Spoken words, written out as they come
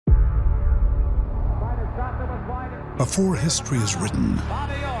Before history is written,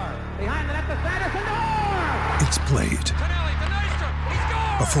 it's played.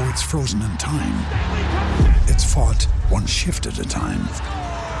 Before it's frozen in time, it's fought one shift at a time.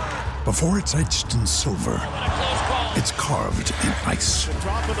 Before it's etched in silver, it's carved in ice.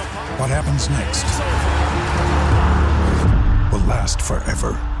 What happens next will last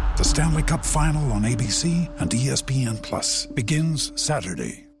forever. The Stanley Cup Final on ABC and ESPN Plus begins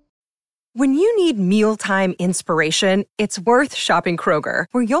Saturday. When you need mealtime inspiration, it's worth shopping Kroger,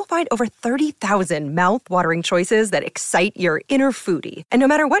 where you'll find over 30,000 mouth-watering choices that excite your inner foodie. And no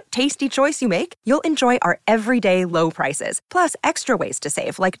matter what tasty choice you make, you'll enjoy our everyday low prices, plus extra ways to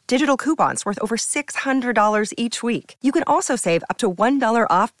save, like digital coupons worth over $600 each week. You can also save up to $1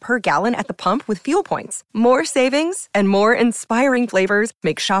 off per gallon at the pump with fuel points. More savings and more inspiring flavors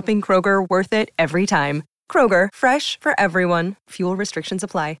make shopping Kroger worth it every time. Kroger, fresh for everyone. Fuel restrictions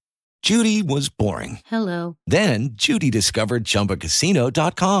apply. Judy was boring. Hello. Then Judy discovered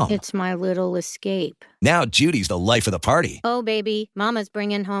ChumbaCasino.com. It's my little escape. Now Judy's the life of the party. Oh, baby, mama's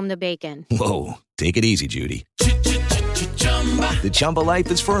bringing home the bacon. Whoa, take it easy, Judy. The Chumba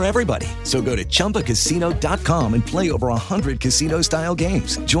life is for everybody. So go to ChumbaCasino.com and play over 100 casino-style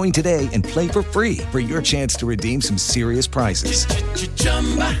games. Join today and play for free for your chance to redeem some serious prizes.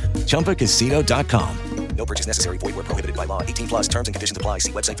 ChumbaCasino.com. No purchase necessary. Void where prohibited by law. 18 plus terms and conditions apply.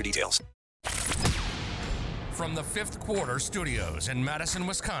 See website for details. From the Fifth Quarter Studios in Madison,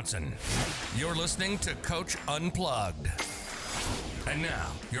 Wisconsin, you're listening to Coach Unplugged. And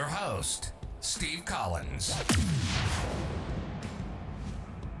now, your host, Steve Collins.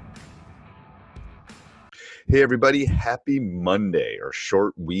 Hey, everybody. Happy Monday, or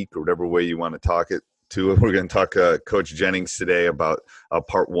short week, or whatever way you want to talk it. We're going to talk Coach Jennings today about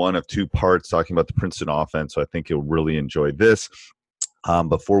part one of two parts, talking about the Princeton offense. So I think you'll really enjoy this.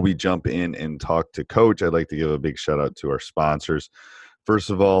 Before we jump in and talk to Coach, I'd like to give a big shout out to our sponsors. First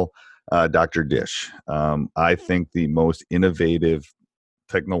of all, Dr. Dish. I think the most innovative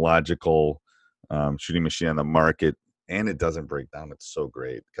technological shooting machine on the market, and it doesn't break down. It's so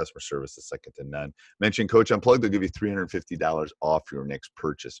great. Customer service is second to none. Mention Coach Unplugged, they'll give you $350 off your next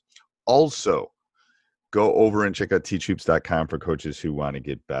purchase. Also, go over and check out teachhoops.com for coaches who want to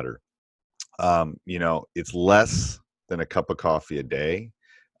get better. It's less than a cup of coffee a day.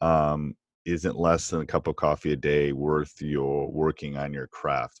 Isn't less than a cup of coffee a day worth your working on your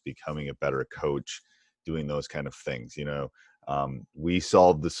craft, becoming a better coach, doing those kind of things. We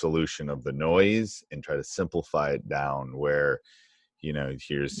solve the solution of the noise and try to simplify it down where,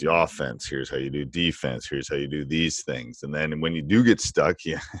 here's the offense, here's how you do defense, here's how you do these things. And then when you do get stuck,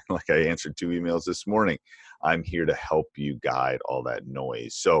 like I answered 2 emails this morning, I'm here to help you guide all that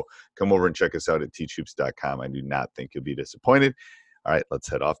noise. So come over and check us out at teachhoops.com. I do not think you'll be disappointed. All right, let's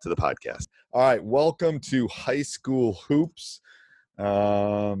head off to the podcast. All right, welcome to High School Hoops.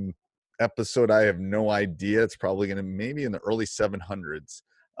 Episode, I have no idea. It's probably going to maybe in the early 700s.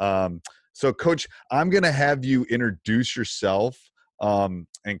 So Coach, I'm going to have you introduce yourself and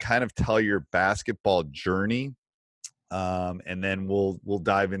kind of tell your basketball journey. And then we'll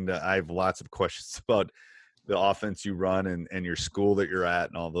dive into, I have lots of questions about the offense you run and your school that you're at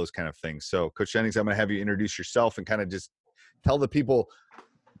and all those kind of things. So Coach Jennings, I'm going to have you introduce yourself and kind of just tell the people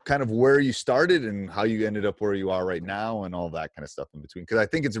kind of where you started and how you ended up where you are right now and all that kind of stuff in between. Because I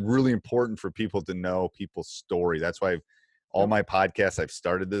think it's really important for people to know people's story. That's why all my podcasts, I've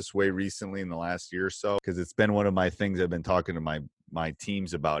started this way recently in the last year or so, because it's been one of my things I've been talking to my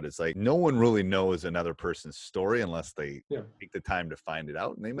teams about. It's like no one really knows another person's story unless they take the time to find it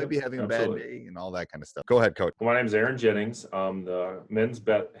out. And they might be having a bad day and all that kind of stuff. Go ahead, Coach. Well, my name is Aaron Jennings. I'm the men's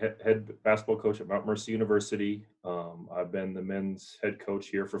head basketball coach at Mount Mercy University. I've been the men's head coach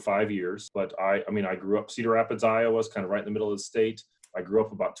here for 5 years. But I grew up Cedar Rapids, Iowa, kind of right in the middle of the state. I grew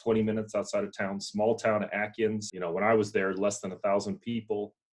up about 20 minutes outside of town, small town Atkins. When I was there, less than 1,000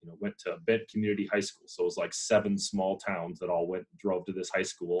 people. Went to Bent Community High School. So it was like 7 small towns that all drove to this high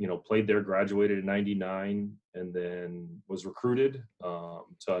school. Played there, graduated in 99, and then was recruited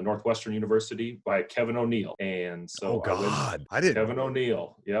to Northwestern University by Kevin O'Neill. And so Kevin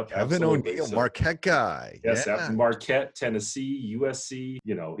O'Neill. Yep. Kevin O'Neill, so, Marquette guy. Yes, after Marquette, Tennessee, USC.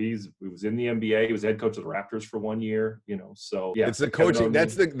 He was in the NBA. He was head coach of the Raptors for 1 year. So yeah. It's the coaching.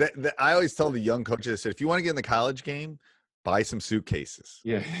 That's I always tell the young coaches, I said, if you want to get in the college game, buy some suitcases.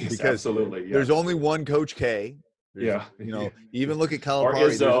 Yeah, because absolutely. Yeah. There's only one Coach K. Even look at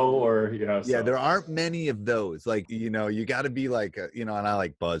Calipari. Or Izzo, there aren't many of those. Like, you got to be like, and I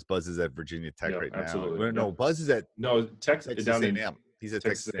like Buzz. Buzz is at Virginia Tech right absolutely. now. No, Buzz is at Texas down in He's at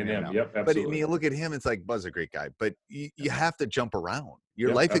Texas A&M now. Yep, absolutely. But I mean, look at him. It's like Buzz, a great guy, but you have to jump around.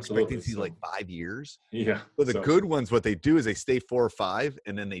 Your life expectancy is like 5 years. Yeah. So the good ones, what they do is they stay 4 or 5,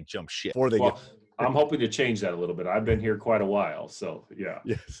 and then they jump ship. I'm hoping to change that a little bit. I've been here quite a while, so yeah.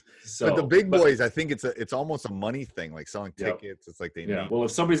 Yes. But the big boys, I think it's almost a money thing, like selling tickets. It's like they need. Well,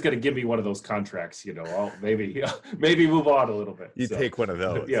 if somebody's going to give me one of those contracts, I'll maybe move on a little bit. You take one of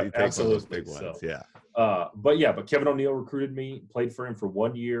those. Yeah, you take absolutely. One of those big ones. Yeah. But Kevin O'Neill recruited me, played for him for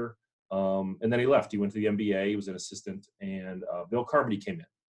 1 year, and then he left. He went to the NBA. He was an assistant, and Bill Carmody came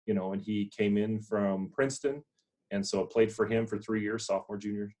in. And he came in from Princeton, and so I played for him for 3 years, sophomore,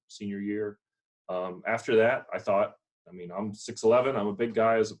 junior, senior year. After that, I thought, I'm 6'11", I'm a big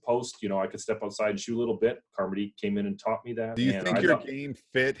guy as a post, I could step outside and shoot a little bit. Carmody came in and taught me that. Do you think your game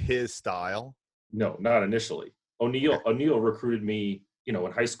fit his style? No, not initially. O'Neill recruited me,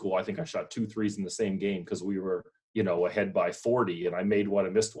 in high school. I think I shot 2 threes in the same game because we were, ahead by 40, and I made one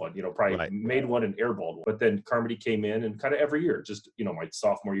and missed one, probably made one and airballed one. But then Carmody came in, and kind of every year, just, my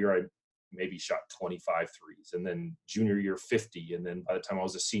sophomore year, I maybe shot 25 threes, and then junior year 50, and then by the time I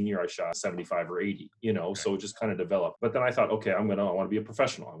was a senior I shot 75 or 80, so it just kind of developed. But then I thought, okay, I want to be a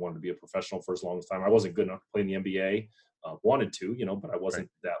professional. I wanted to be a professional for as long as time. I wasn't good enough to play in the NBA, wanted to, but I wasn't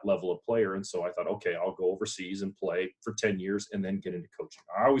that level of player. And so I thought, okay, I'll go overseas and play for 10 years and then get into coaching.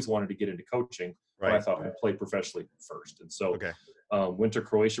 I always wanted to get into coaching, but I thought I'd play professionally first. And so went to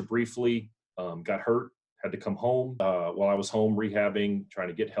Croatia briefly, got hurt, had to come home. While I was home rehabbing, trying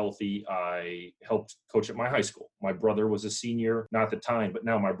to get healthy, I helped coach at my high school. My brother was a senior, not at the time, but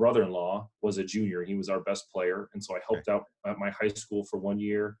now my brother-in-law was a junior. He was our best player. And so I helped out at my high school for 1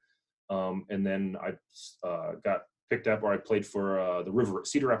 year. And then I got picked up, or I played for the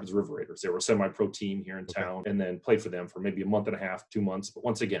Cedar Rapids River Raiders. They were a semi-pro team here in town, and then played for them for maybe a month and a half, 2 months. But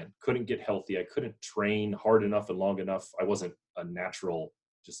once again, couldn't get healthy. I couldn't train hard enough and long enough. I wasn't a natural,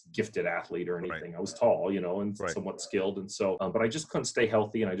 just gifted athlete or anything. I was tall, and somewhat skilled. And so, but I just couldn't stay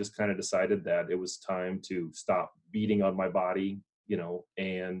healthy. And I just kind of decided that it was time to stop beating on my body,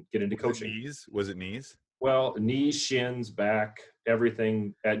 and get into coaching. Was it knees? Well, knees, shins, back,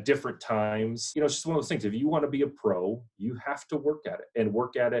 everything at different times. It's just one of those things. If you want to be a pro, you have to work at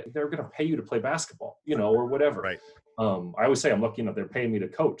it. They're going to pay you to play basketball, or whatever. Right. I always say I'm lucky enough they're paying me to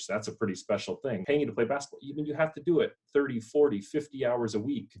coach. That's a pretty special thing. Paying you to play basketball, even you have to do it 30, 40, 50 hours a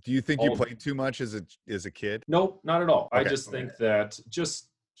week. Do you think you played too much as a kid? No, not at all. Okay. I just think that just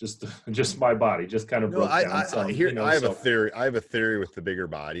my body just kind of broke down some. I have a theory. I have a theory with the bigger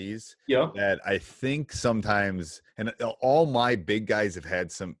bodies. Yeah. That I think sometimes, and all my big guys have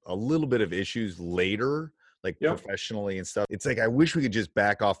had a little bit of issues later, like professionally and stuff. It's like, I wish we could just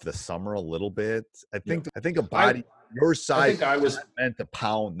back off the summer a little bit. I think a body your size was meant to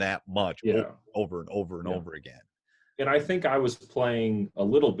pound that much over and over and over again. And I think I was playing a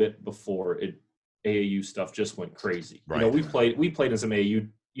little bit before AAU stuff just went crazy. Right. We played in some AAU,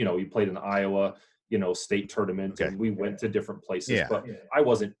 you played in the Iowa, state tournament, and we went to different places, but I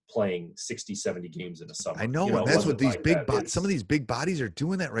wasn't playing 60, 70 games in a summer. I know, and that's what these some of these big bodies are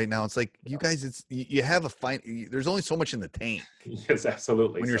doing that right now. It's like, you guys, you have there's only so much in the tank. Yes,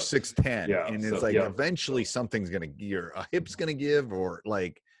 absolutely. When you're 6'10", and it's eventually something's a hip's going to give, or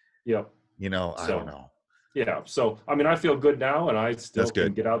like, I don't know. Yeah. So, I feel good now, and I still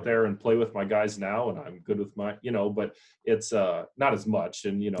can get out there and play with my guys now, and I'm good with my, but it's not as much.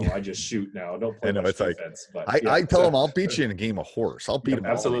 And, I just shoot now. I don't play much defense. But I tell them I'll beat you in a game of horse. I'll beat them.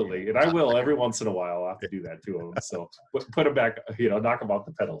 Absolutely. And I will every once in a while. I'll have to do that to them. So put them back, knock them off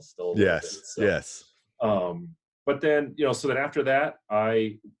the pedals still. Yes. But then, so then after that,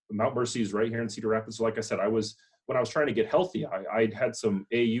 Mount Mercy is right here in Cedar Rapids. So like I said, when I was trying to get healthy, I had some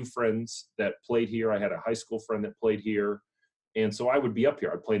AAU friends that played here. I had a high school friend that played here. And so I would be up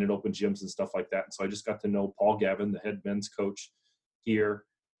here. I'd play in open gyms and stuff like that. And so I just got to know Paul Gavin, the head men's coach here.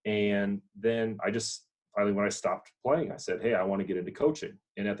 And then I just finally, when I stopped playing, I said, hey, I want to get into coaching.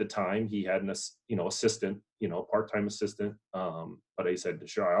 And at the time he had an assistant, part-time assistant. But he said,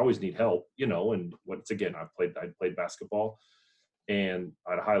 sure, I always need help, and once again, I played basketball and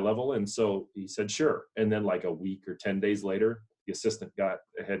at a high level. And so he said, sure. And then like a week or 10 days later, the assistant got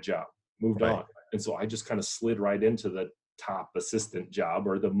a head job, moved on. And so I just kind of slid right into the top assistant job,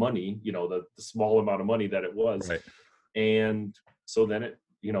 or the money, the small amount of money that it was. Right. And so then it,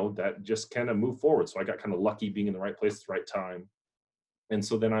 that just kind of moved forward. So I got kind of lucky being in the right place at the right time. And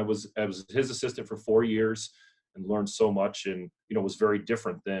so then I was his assistant for 4 years and learned so much, and, was very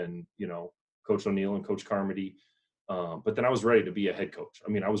different than, Coach O'Neill and Coach Carmody. But then I was ready to be a head coach.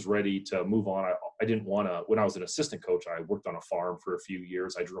 I was ready to move on. I didn't want to, when I was an assistant coach, I worked on a farm for a few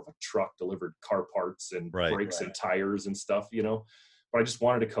years. I drove a truck, delivered car parts and brakes and tires and stuff, but I just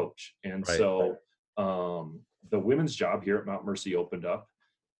wanted to coach. And Right. so the women's job here at Mount Mercy opened up,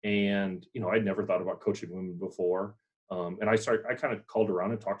 and, you know, I'd never thought about coaching women before. And I kind of called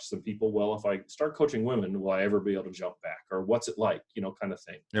around and talked to some people. Well, if I start coaching women, will I ever be able to jump back, or what's it like, you know, kind of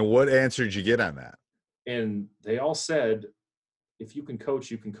thing. And what answer did you get on that? And they all said, if you can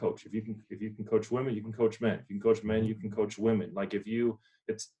coach, you can coach. If you can coach women, you can coach men. If you can coach men, you can coach women. Like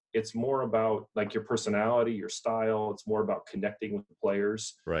it's more about like your personality, your style. It's more about connecting with the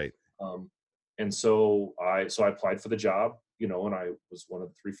players. Right. And so I applied for the job, you know, and I was one of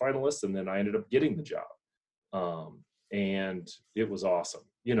the 3 finalists, and then I ended up getting the job. And it was awesome.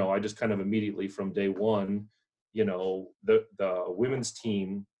 You know, I just kind of immediately from day one, you know, the women's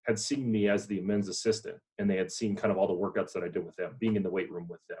team had seen me as the men's assistant, and they had seen kind of all the workouts that I did with them, being in the weight room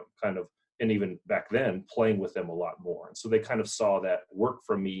with them, kind of, and even back then playing with them a lot more. And so they kind of saw that work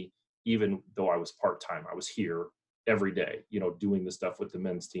from me, even though I was part-time. I was here every day, you know, doing the stuff with the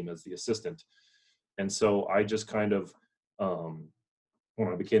men's team as the assistant. And so I just kind of,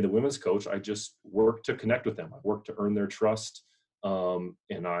 when I became the women's coach, I just worked to connect with them. I worked to earn their trust. And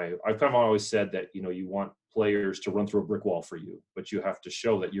I've kind of always said that, you know, you want players to run through a brick wall for you, but you have to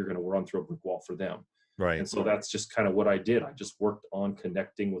show that you're going to run through a brick wall for them. Right. And so that's just kind of what I did. I just worked on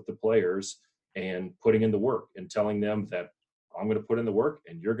connecting with the players and putting in the work and telling them that I'm going to put in the work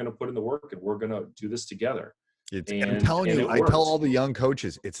and you're going to put in the work and we're going to do this together. I'm telling you, I tell all the young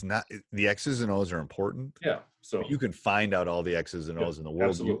coaches, it's not, the X's and O's are important. Yeah. So you can find out all the X's and O's in the world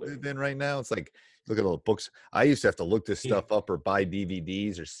absolutely. you live in right now. It's like, look at all the books. I used to have to look this stuff up or buy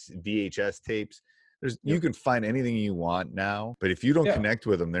DVDs or VHS tapes. You can find anything you want now, but if you don't connect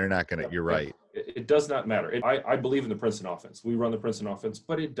with them, they're not going to, you're right. It does not matter. I believe in the Princeton offense. We run the Princeton offense,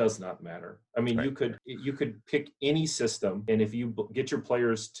 but it does not matter. I mean, you could pick any system, and if you get your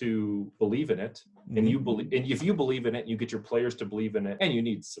players to believe in it, and if you believe in it, you get your players to believe in it, and you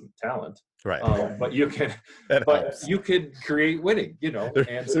need some talent, right? But you can, you could create winning. You know,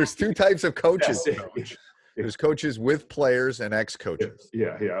 there's 2 types of coaches. There's coaches with players and ex-coaches.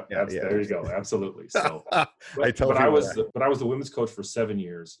 Yeah. There you go. Absolutely. So, I was the women's coach for 7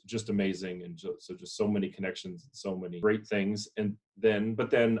 years. Just amazing, and just so many connections, and so many great things. And then,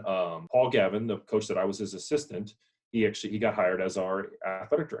 Paul Gavin, the coach that I was his assistant, he got hired as our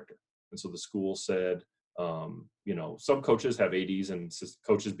athletic director. And so the school said, you know, some coaches have ADs and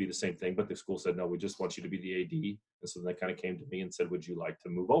coaches be the same thing, but the school said, no, we just want you to be the AD. And so they kind of came to me and said, would you like to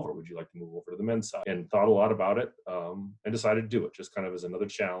move over? Would you like to move over to the men's side? And thought a lot about it, and decided to do it just kind of as another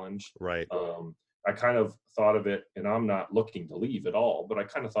challenge. Right. I kind of thought of it, and I'm not looking to leave at all, but I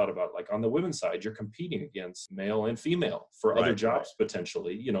kind of thought about, like, on the women's side, you're competing against male and female for other jobs,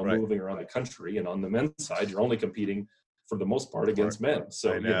 potentially, you know, moving around the country. And on the men's side, you're only competing for the most part against men.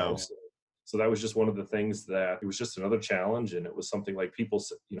 So, you know, so that was just one of the things that it was just another challenge. And it was something like people,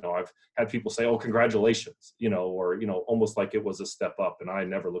 you know, I've had people say, oh, congratulations, you know, or, you know, almost like it was a step up. And I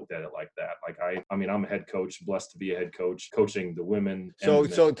never looked at it like that. Like, I mean, I'm a head coach, blessed to be a head coach, coaching the women. So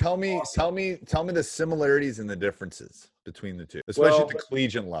tell me the similarities and the differences between the two, especially at the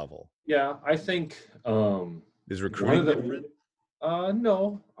collegiate level. Yeah, I think, is recruiting different?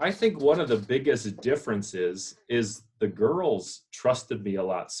 No, I think one of the biggest differences is the girls trusted me a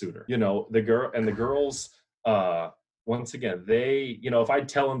lot sooner. You know, the girls, once again, they, you know, if I'd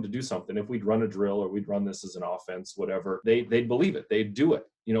tell them to do something, if we'd run a drill or we'd run this as an offense, whatever, they'd believe it. They'd do it.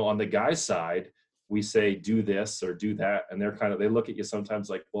 You know, on the guys' side, we say, do this or do that. And they look at you sometimes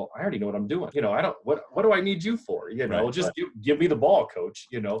like, well, I already know what I'm doing. You know, what do I need you for? You know, give me the ball, coach,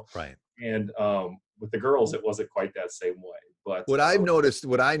 you know? Right. And, with the girls, it wasn't quite that same way. But what I noticed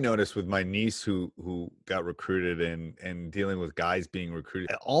with my niece who got recruited and dealing with guys being recruited,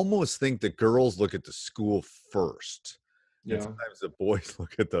 I almost think the girls look at the school first. Yeah. And sometimes the boys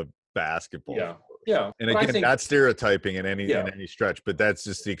look at the basketball. Yeah. Yeah. And again, not stereotyping in any stretch, but that's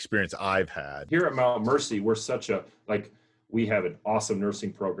just the experience I've had. Here at Mount Mercy, we're we have an awesome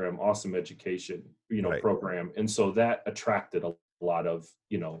nursing program, awesome education, you know, program. And so that attracted a lot of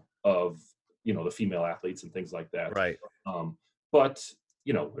the female athletes and things like that. Right. But,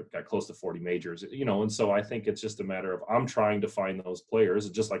 you know, we've got close to 40 majors, you know, and so I think it's just a matter of I'm trying to find those players,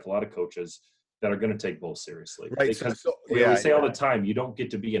 just like a lot of coaches, that are going to take both seriously. Right. Because we say all the time, you don't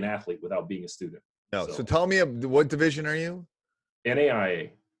get to be an athlete without being a student. No. So tell me, what division are you? NAIA.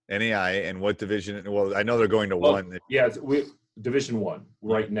 NAIA, and what division? Well, I know they're going to one. Yeah, Division I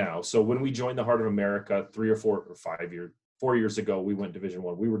right now. So when we joined the Heart of America 4 years ago, we went Division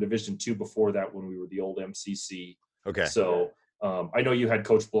I. We were Division II before that when we were the old MCC. Okay. So I know you had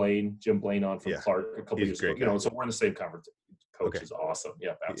Coach Blaine, Jim Blaine, on from Clark a couple years ago. You know, so we're in the same conference, coach Okay. is awesome.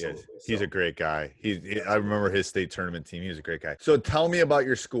 Yep, absolutely. He's So, a great guy. I remember his state tournament team. He was a great guy. So tell me about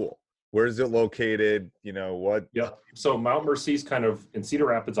your school. Where is it located? You know what? yep. So Mount Mercy's kind of in Cedar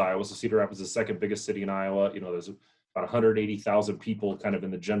Rapids, Iowa. So Cedar Rapids is the second biggest city in Iowa. There's about 180,000 people kind of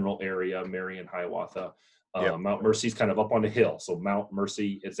in the general area, Marion, Hiawatha. Yep. Mount Mercy's kind of up on the hill. So Mount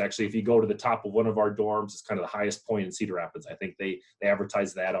Mercy, it's actually, if you go to the top of one of our dorms, it's kind of the highest point in Cedar Rapids. I think they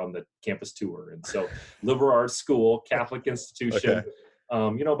advertise that on the campus tour. And so liberal arts school, Catholic institution,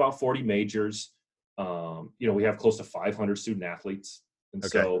 Okay. about 40 majors. We have close to 500 student athletes. And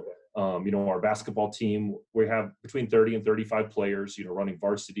Okay. so, our basketball team, we have between 30 and 35 players, running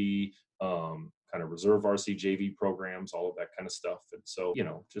varsity, kind of reserve varsity, JV programs, all of that kind of stuff. And so,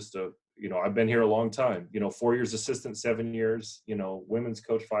 I've been here a long time, 4 years assistant, 7 years, women's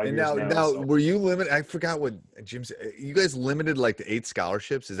coach, 5 And years now, so. were you limited? I forgot what Jim said. You guys limited like to 8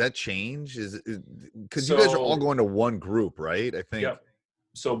 scholarships. Does that change? Because you guys are all going to one group, right? I think. Yep.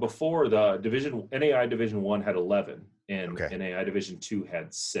 So before the NAI Division 1 had 11 and Okay. NAI Division 2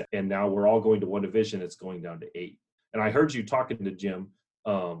 had 6. And now we're all going to one division. It's going down to 8. And I heard you talking to Jim.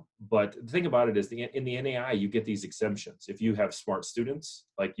 But the thing about it is in the NAI, you get these exemptions. If you have smart students,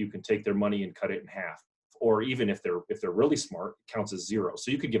 like you can take their money and cut it in half. Or even if they're really smart, it counts as 0.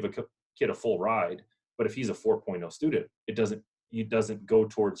 So you could give a kid a full ride, but if he's a 4.0 student, it doesn't go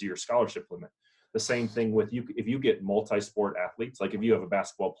towards your scholarship limit. The same thing with you. If you get multi-sport athletes, like if you have a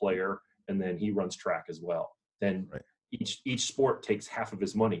basketball player and then he runs track as well, then Right. each sport takes half of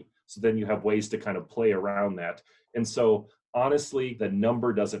his money. So then you have ways to kind of play around that. And so honestly, the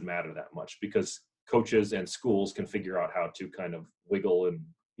number doesn't matter that much because coaches and schools can figure out how to kind of wiggle and,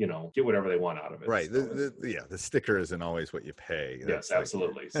 get whatever they want out of it. Right. So The sticker isn't always what you pay. yes, That's like-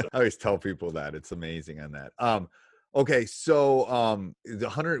 absolutely. So, I always tell people that. It's amazing on that. Okay, so the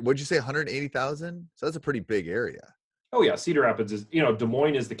 100, what'd you say, 180,000? So that's a pretty big area. oh yeah, Cedar Rapids is, Des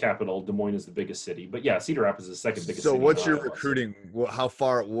Moines is the capital. Des Moines is the biggest city, but yeah, Cedar Rapids is the second biggest So city. what's in your Iowa, so. recruiting?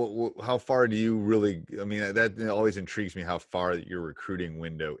 How far do you really, I mean, that always intrigues me how far your recruiting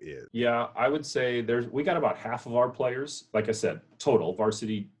window is. Yeah, I would say we got about half of our players, like I said, total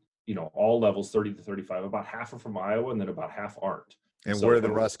varsity, all levels 30 to 35, about half are from Iowa and then about half aren't. And So where do the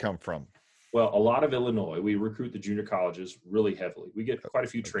from- rest come from? Well, a lot of Illinois. We recruit the junior colleges really heavily. We get quite a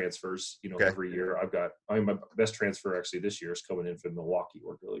few transfers, Okay. every year. My best transfer actually this year is coming in from Milwaukee.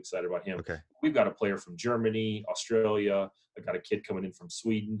 We're really excited about him. Okay. We've got a player from Germany, Australia. I got a kid coming in from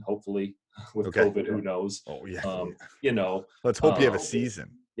Sweden, hopefully with Okay. COVID, who knows? Oh, yeah. Let's Let's hope you have a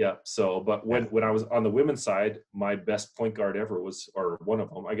season. Yeah. So, but when I was on the women's side, my best point guard ever or one of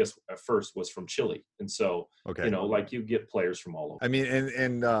them, I guess at first, was from Chile. And so, Okay. like you get players from all over. I mean,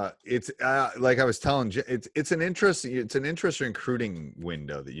 and it's like I was telling, it's an interesting recruiting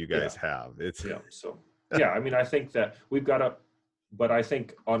window that you guys have. It's Yeah. So, I mean, I think that we've got but I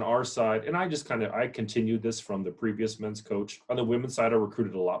think on our side, and I continued this from the previous men's coach. On the women's side, I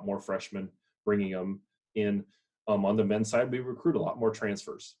recruited a lot more freshmen, bringing them in. On the men's side, we recruit a lot more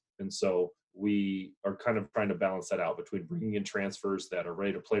transfers. And so we are kind of trying to balance that out between bringing in transfers that are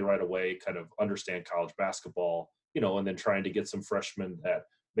ready to play right away, kind of understand college basketball, and then trying to get some freshmen that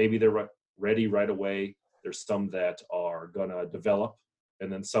maybe they're ready right away. There's some that are going to develop, and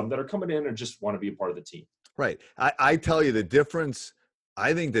then some that are coming in and just want to be a part of the team. right. I tell you the difference.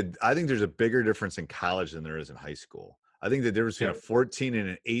 I think there's a bigger difference in college than there is in high school. I think the difference between a 14 and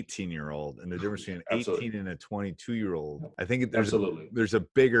an 18-year-old and the difference between an 18 and a 22-year-old. I think there's a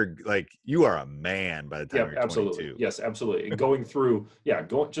bigger, like, you are a man by the time you're 22. Yes, absolutely. And going through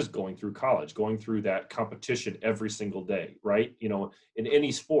college, going through that competition every single day, right? In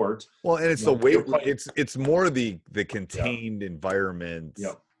any sport. Well, and it's the way it's more the contained environment.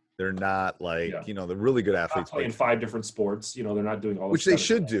 Yep. They're not like, the really good athletes playing 5 different sports, they're not doing all this. Which they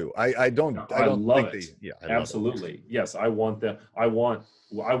should do. I don't love think it. Absolutely. Yes. I want to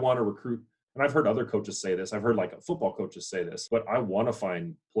recruit. And I've heard other coaches say this. I've heard like football coaches say this, but I want to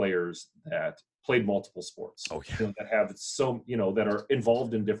find players that played multiple sports. Oh, yeah. That have that are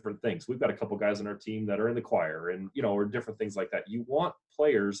involved in different things. We've got a couple guys on our team that are in the choir and, or different things like that. You want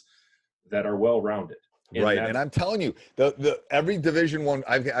players that are well-rounded. Right. And I'm telling you, the every Division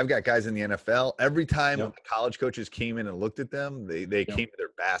I, I've got guys in the NFL. Every time the college coaches came in and looked at them, they came to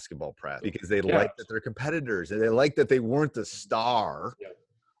their basketball practice because they like that they're competitors and they like that they weren't the star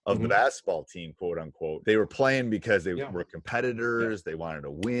of the basketball team, quote unquote. They were playing because they were competitors. They wanted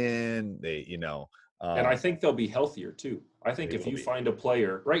to win. And I think they'll be healthier too. I think if you find a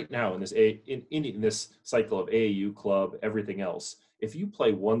player right now in this in this cycle of AAU club, everything else, if you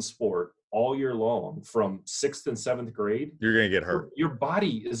play one sport all year long from 6th and 7th grade, you're going to get hurt. Your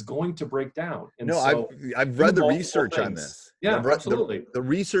body is going to break down. And no, so I've read the research on this. Yeah, absolutely. The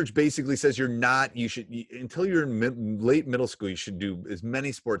research basically says until you're in late middle school, you should do as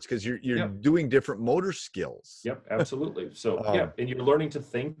many sports because you're doing different motor skills. Yep, absolutely. So and you're learning to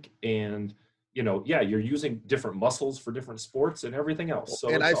think, and you're using different muscles for different sports and everything else. So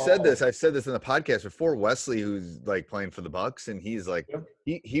and I've said this in the podcast before. Wesley, who's like playing for the Bucks, and he's like,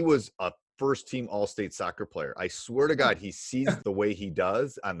 he was a first team all-state soccer player. I swear to God, he sees the way he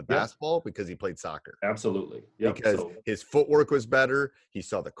does on the basketball because he played soccer. Absolutely. Because his footwork was better. He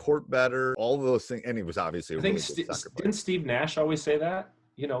saw the court better, all of those things. And he was obviously a really good soccer player. Didn't Steve Nash always say that?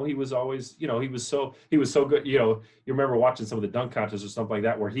 He was always, he was so good. You remember watching some of the dunk contests or something like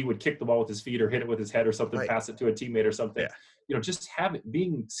that, where he would kick the ball with his feet or hit it with his head or something, pass it to a teammate or something. Just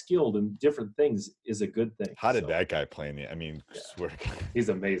being skilled in different things is a good thing. How did that guy play in the? I mean, swear to God. He's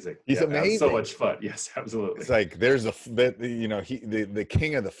amazing. He's amazing. So much fun. Yes, absolutely. It's like there's the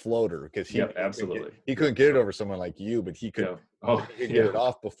king of the floater because absolutely. He couldn't get it over someone like you, but he could. He could get it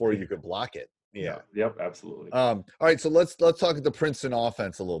off before you could block it. Yeah. Yep. Absolutely. All right. So let's talk at the Princeton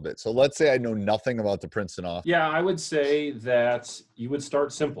offense a little bit. So let's say I know nothing about the Princeton offense. Yeah, I would say that you would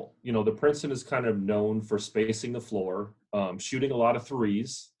start simple. The Princeton is kind of known for spacing the floor, shooting a lot of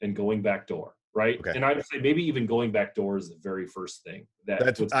threes, and going back door. Right. Okay. And I would say maybe even going back door is the very first thing.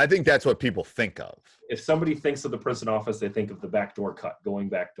 I think that's what people think of. If somebody thinks of the Princeton offense, they think of the backdoor cut, going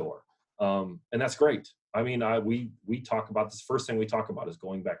back door. And that's great. I mean, we talk about this. First thing we talk about is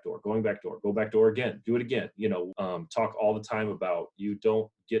going back door, go back door again, do it again. Talk all the time about you don't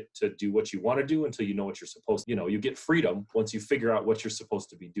get to do what you want to do until you know what you're supposed to. You get freedom once you figure out what you're supposed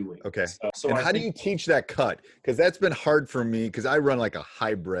to be doing. Okay. So how do you teach that cut? Because that's been hard for me because I run like a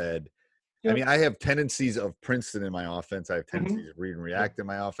hybrid. I mean, I have tendencies of Princeton in my offense. I have tendencies of read and react in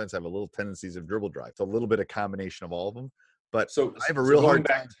my offense. I have a little tendencies of dribble drive. It's a little bit of combination of all of them. But I have a real hard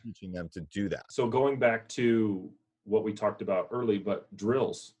time teaching them to do that. So going back to what we talked about early, but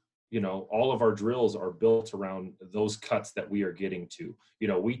drills, all of our drills are built around those cuts that we are getting to.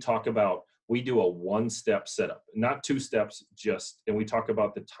 We do a one-step setup, not two steps and we talk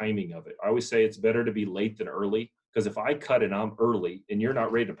about the timing of it. I always say it's better to be late than early, because if I cut and I'm early and you're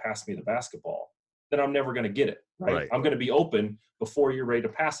not ready to pass me the basketball, then I'm never going to get it, right? I'm going to be open before you're ready to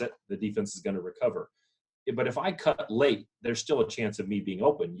pass it. The defense is going to recover. But if I cut late, there's still a chance of me being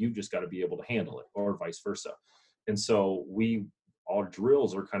open. You've just got to be able to handle it, or vice versa. And so our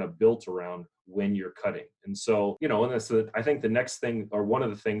drills are kind of built around when you're cutting. And so, I think the next thing, or one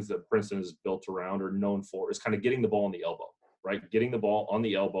of the things that Princeton is built around or known for, is kind of getting the ball on the elbow, right? Getting the ball on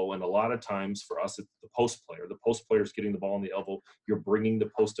the elbow. And a lot of times for us, it's the post player. The post player is getting the ball on the elbow. You're bringing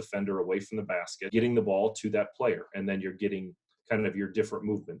the post defender away from the basket, getting the ball to that player. And then you're getting kind of your different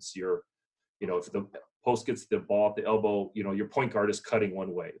movements. If the post gets the ball at the elbow, your point guard is cutting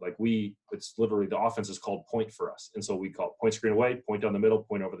one way. It's literally, the offense is called point for us. And so we call it point screen away, point down the middle,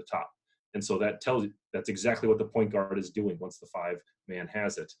 point over the top. And so that tells you that's exactly what the point guard is doing once the 5-man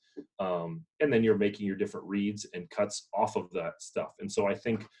has it. And then you're making your different reads and cuts off of that stuff. And so I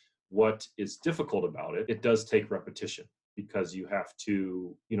think what is difficult about it, it does take repetition, because you have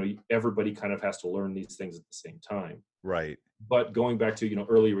to, everybody kind of has to learn these things at the same time. Right. But going back to,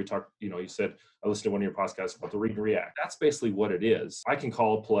 earlier we talked, you said, I listened to one of your podcasts about the read and react. That's basically what it is. I can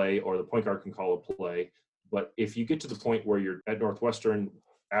call a play, or the point guard can call a play. But if you get to the point where you're at Northwestern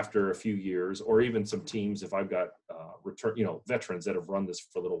after a few years, or even some teams, if I've got veterans that have run this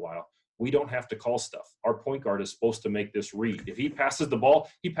for a little while, we don't have to call stuff. Our point guard is supposed to make this read. If he passes the ball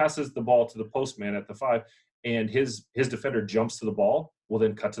to the postman at the 5, and his defender jumps to the ball, well,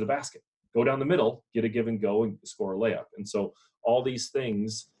 then cut to the basket. Go down the middle, get a give and go, and score a layup. And so all these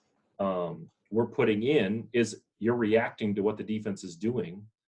things we're putting in is you're reacting to what the defense is doing.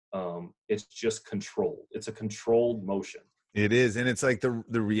 It's just controlled. It's a controlled motion. It is. And it's like the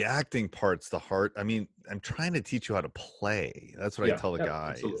reacting part's the heart. I mean, I'm trying to teach you how to play. That's what I tell the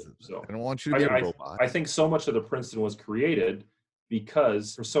guys. So, I don't want you to be a robot. I think so much of the Princeton was created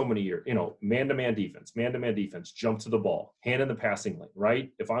because for so many years, man-to-man defense, jump to the ball, hand in the passing lane,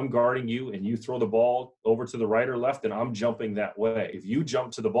 right? If I'm guarding you and you throw the ball over to the right or left, then I'm jumping that way. If you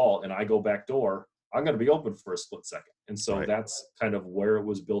jump to the ball and I go back door, I'm going to be open for a split second. And so that's kind of where it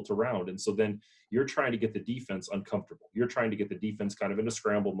was built around. And so then you're trying to get the defense uncomfortable. You're trying to get the defense kind of into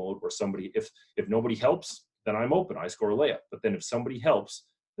scramble mode where somebody, if nobody helps, then I'm open, I score a layup. But then if somebody helps,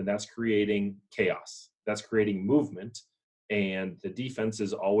 then that's creating chaos. That's creating movement. And the defense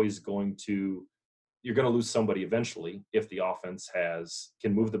is always going to you're going to lose somebody eventually if the offense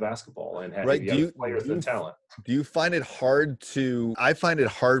can move the basketball and have Right. players and talent. Do you find it hard I find it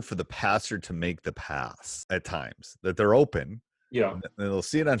hard for the passer to make the pass at times, that they're open. Yeah. And they'll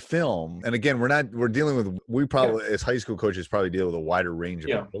see it on film. And again, we probably as high school coaches probably deal with a wider range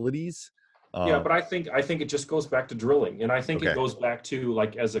of abilities. But I think it just goes back to drilling. And I think it goes back to,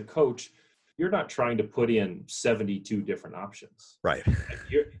 like, as a coach, you're not trying to put in 72 different options. Right.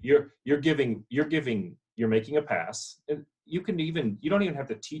 You're making a pass, and you don't even have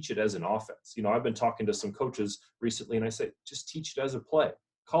to teach it as an offense. I've been talking to some coaches recently, and I say, just teach it as a play.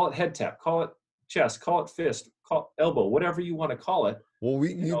 Call it head tap, call it chest, call it fist, call it elbow, whatever you want to call it. Well,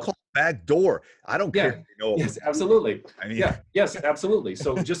 you call it back door. I don't care. Yes, absolutely. Yes, absolutely.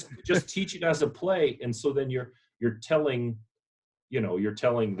 So just teach it as a play, and so then you're telling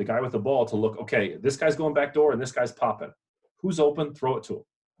the guy with the ball to look, okay, this guy's going back door and this guy's popping. Who's open? Throw it to him.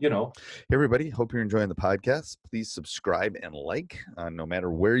 Hey, everybody, hope you're enjoying the podcast. Please subscribe and like no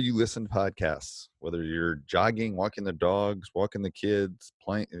matter where you listen to podcasts, whether you're jogging, walking the dogs, walking the kids,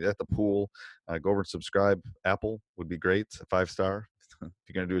 playing at the pool. Go over and subscribe. Apple would be great, a 5-star. If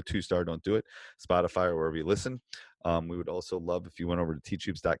you're going to do a 2-star, don't do it. Spotify or wherever you listen. We would also love if you went over to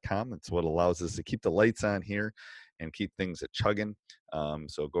teachhoops.com. That's what allows us to keep the lights on here and keep things chugging.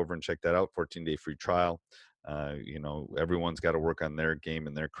 So go over and check that out. 14-day free trial. Everyone's got to work on their game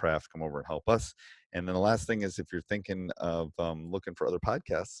and their craft. Come over and help us. And then the last thing is, if you're thinking of looking for other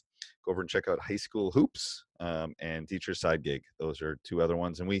podcasts, go over and check out High School Hoops and Teacher Side Gig. Those are 2 other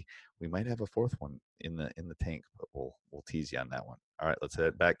ones, and we might have a 4th one in the tank, but we'll tease you on that one. All right, let's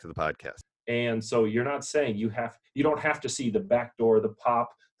head back to the podcast. And so you're not saying you don't have to see the back door, the pop,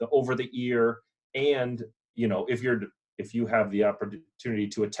 the over the ear, and if you have the opportunity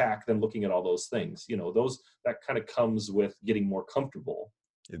to attack, then looking at all those things, that kind of comes with getting more comfortable.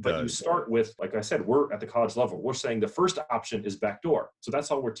 But you start with, like I said, we're at the college level. We're saying the first option is backdoor. So that's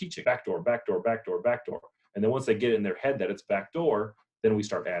all we're teaching. Backdoor, backdoor, backdoor, backdoor. And then once they get in their head that it's backdoor, then we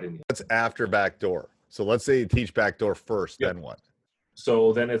start adding. What's after backdoor? So let's say you teach backdoor first, then what?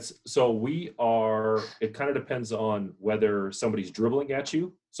 So then it kind of depends on whether somebody's dribbling at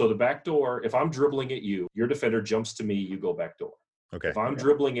you. So the back door, if I'm dribbling at you, your defender jumps to me, you go back door. Okay. If I'm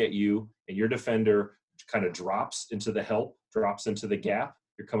dribbling at you and your defender kind of drops into the help, drops into the gap,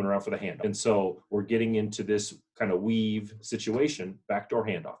 you're coming around for the handoff. And so we're getting into this kind of weave situation, backdoor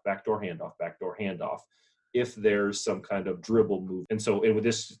handoff, backdoor handoff, backdoor handoff, if there's some kind of dribble move. And with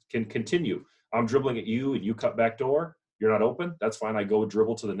this can continue. I'm dribbling at you and you cut back door. You're not open. That's fine. I go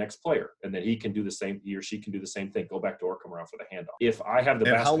dribble to the next player, and then he or she can do the same thing. Go back door, come around for the handoff. If I have the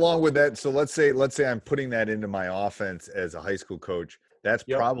basketball. How long would that? So let's say I'm putting that into my offense as a high school coach. That's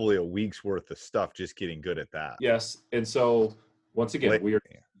probably a week's worth of stuff, just getting good at that. Yes. And so once again, we are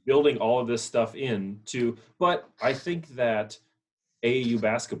building all of this stuff into, but I think that AAU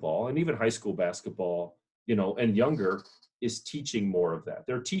basketball and even high school basketball, and younger, is teaching more of that.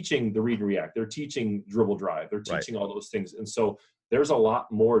 They're teaching the read and react. They're teaching dribble drive. They're teaching all those things. And so there's a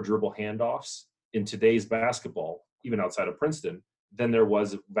lot more dribble handoffs in today's basketball, even outside of Princeton, than there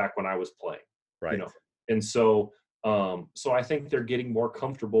was back when I was playing. Right. And so I think they're getting more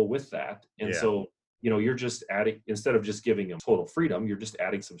comfortable with that. And so, you're just adding, instead of just giving them total freedom, you're just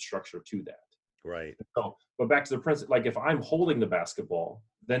adding some structure to that. Right. So, but back to the Princeton, like if I'm holding the basketball,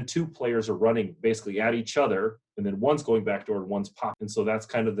 then 2 players are running basically at each other, and then one's going backdoor and one's popping. And so that's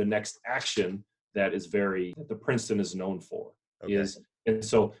kind of the next action that the Princeton is known for. Okay.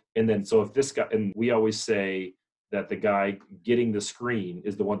 So if this guy, and we always say that the guy getting the screen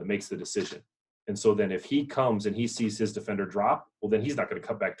is the one that makes the decision. And so then if he comes and he sees his defender drop, well, then he's not going to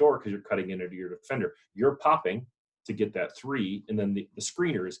cut back door because you're cutting into your defender. You're popping to get that 3, and then the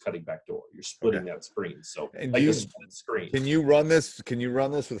screener is cutting back door. You're splitting that screen. So and like a split screen. Can you run this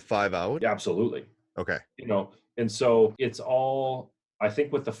with 5 out? Yeah, absolutely. Okay. And so it's all, I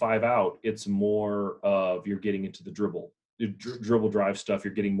think with the 5 out, it's more of you're getting into the dribble drive stuff.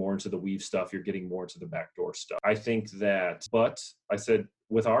 You're getting more into the weave stuff. You're getting more into the backdoor stuff. I think that, but I said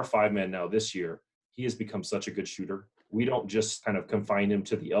with our 5-man now this year, he has become such a good shooter. We don't just kind of confine him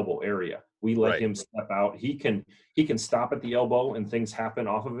to the elbow area. We let him step out. He can stop at the elbow and things happen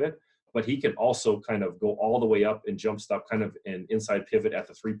off of it, but he can also kind of go all the way up and jump stop kind of an inside pivot at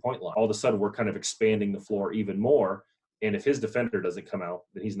the 3-point line. All of a sudden, we're kind of expanding the floor even more. And if his defender doesn't come out,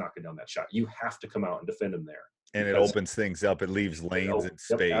 then he's knocking down that shot. You have to come out and defend him there. And it opens things up. It leaves lanes and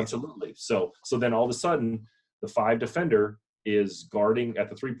space. Yep, absolutely. So then all of a sudden, the 5 defender is guarding at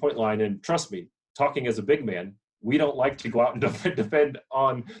the 3-point line. And trust me, talking as a big man, we don't like to go out and defend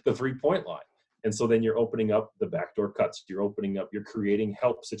on the 3-point line. And so then you're opening up the backdoor cuts. You're creating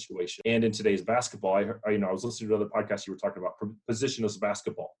help situation. And in today's basketball, I was listening to another podcast. You were talking about positionless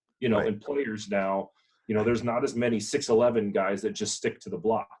basketball, Right. and players now, there's not as many 6'11" guys that just stick to the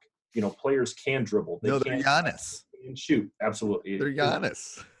block. Players can dribble. They're Giannis. And shoot. Absolutely. They're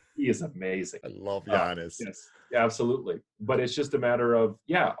Giannis. He is amazing. I love Giannis. Yes, absolutely. But it's just a matter of,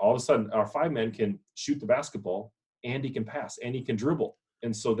 all of a sudden our 5 men can shoot the basketball and he can pass and he can dribble.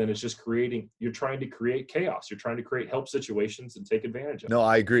 And so then it's just you're trying to create chaos. You're trying to create help situations and take advantage of it. No,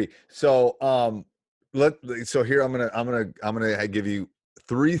 I agree. So, so here I'm gonna give you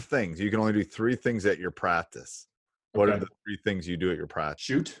 3 things. You can only do 3 things at your practice. What are the 3 things you do at your practice?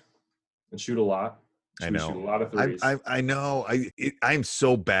 Shoot a lot. I know. Shoot a lot of threes. I know. I'm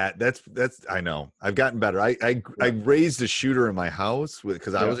so bad. That's. I know. I've gotten better. I raised a shooter in my house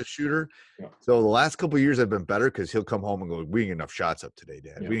because I was a shooter. Yeah. So the last couple of years I've been better because he'll come home and go, "We ain't get enough shots up today,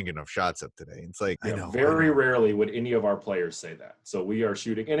 Dad. Yeah. We ain't get enough shots up today." It's like I know. Very rarely would any of our players say that. So we are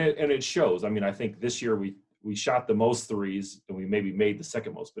shooting, and it shows. I mean, I think this year we shot the most threes, and we maybe made the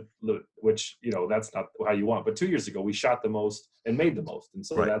second most, but which that's not how you want. But 2 years ago we shot the most and made the most, and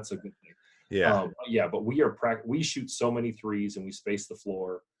so that's a good thing. Yeah. But we shoot so many threes and we space the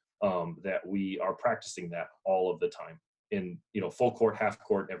floor that we are practicing that all of the time in, full court, half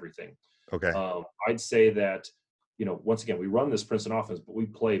court, everything. Okay. I'd say that, once again, we run this Princeton offense, but we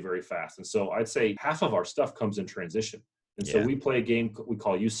play very fast. And so I'd say half of our stuff comes in transition. And so we play a game we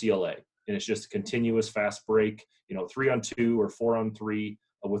call UCLA, and it's just a continuous fast break, 3-on-2 or 4-on-3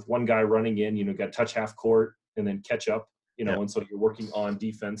 with one guy running in, got to touch half court and then catch up, and so you're working on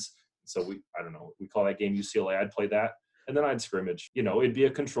defense. So we call that game UCLA. I'd play that. And then I'd scrimmage. It'd be a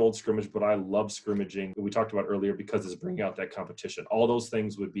controlled scrimmage, but I love scrimmaging. We talked about earlier because it's bringing out that competition. All those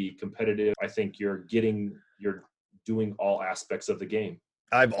things would be competitive. I think you're doing all aspects of the game.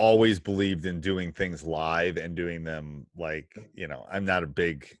 I've always believed in doing things live and doing them I'm not a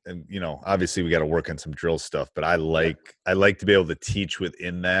big, and obviously we got to work on some drill stuff, but I like to be able to teach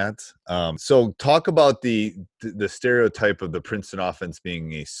within that. So talk about the stereotype of the Princeton offense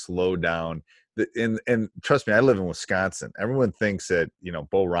being a slow down. And trust me, I live in Wisconsin. Everyone thinks that,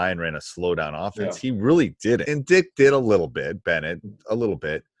 Bo Ryan ran a slow down offense. Yeah. He really didn't. And Dick did a little bit, Bennett a little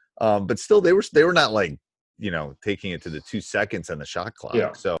bit. But still they were not like, taking it to the 2 seconds on the shot clock.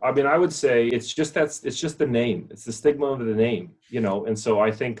 Yeah. So, I mean, I would say it's just the name. It's the stigma of the name, and so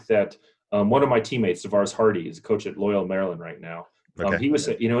I think that one of my teammates, Tavares Hardy, is a coach at Loyola Maryland right now. Okay. He was,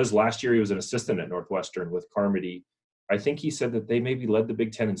 his last year he was an assistant at Northwestern with Carmody. I think he said that they maybe led the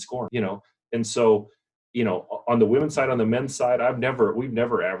Big Ten in scoring, and so, on the women's side, on the men's side, we've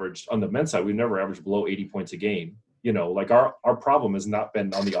never averaged below 80 points a game. Like our problem has not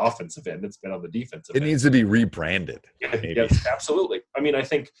been on the offensive end; it's been on the defensive end. It needs to be rebranded. Yes, absolutely. I mean, I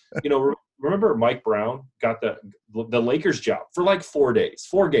think remember Mike Brown got the Lakers job for like 4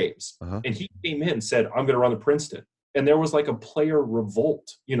 games, and he came in and said, "I'm going to run the Princeton," and there was like a player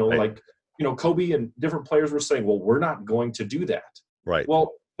revolt. Kobe and different players were saying, "Well, we're not going to do that." Right.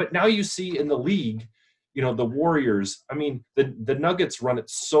 Well, but now you see in the league. The Warriors, I mean, the Nuggets run it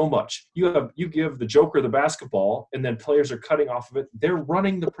so much. You give the Joker the basketball, and then players are cutting off of it. They're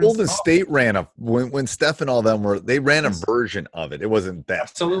running the Princeton. Golden State ran when Steph and all them they ran a version of it. It wasn't that.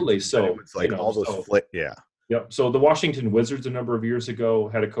 Absolutely. So it was like all those Yep. So the Washington Wizards a number of years ago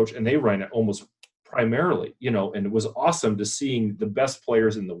had a coach, and they ran it almost primarily, and it was awesome to seeing the best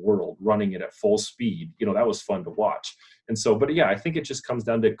players in the world running it at full speed. That was fun to watch. And so, but I think it just comes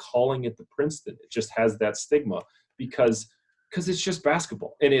down to calling it the Princeton. It just has that stigma because it's just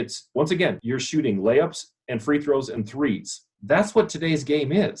basketball. And it's, once again, you're shooting layups and free throws and threes. That's what today's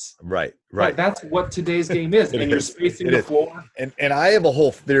game is. Right. That's what today's game is. And you're spacing the floor. And I have a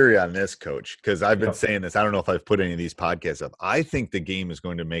whole theory on this, Coach, because I've been saying this. I don't know if I've put any of these podcasts up. I think the game is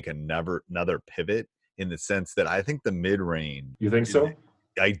going to make another pivot in the sense that I think the mid-range. You think so?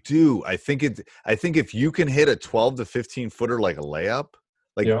 I do. I think if you can hit a 12 to 15 footer like a layup,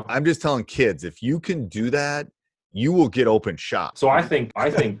 I'm just telling kids, if you can do that, you will get open shots. So I think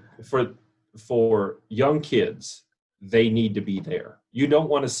for young kids, they need to be there. You don't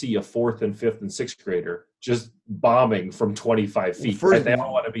want to see a 4th and 5th and 6th grader just bombing from 25 feet. Right? They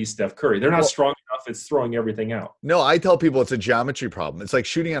don't want to be Steph Curry. They're not strong enough. It's throwing everything out. No, I tell people it's a geometry problem. It's like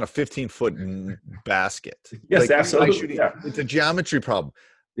shooting on a 15-foot basket. Yes, absolutely. It's a geometry problem.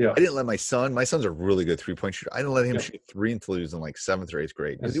 Yeah. I didn't let my son's a really good 3-point shooter. I didn't let him shoot 3 until he was in like 7th or 8th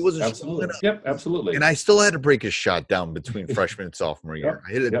grade because he wasn't strong enough. Yep, absolutely. And I still had to break his shot down between freshman and sophomore year.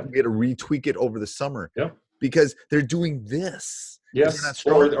 We had to retweak it over the summer because they're doing this. Yes,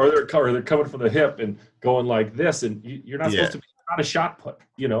 or they're coming from the hip and going like this, and you're not supposed to be on a shot put,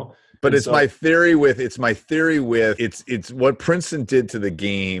 But it's my theory with it's what Princeton did to the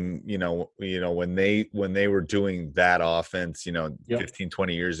game, when they were doing that offense, 15,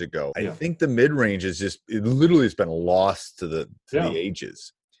 20 years ago. I think the mid-range is it literally has been lost to the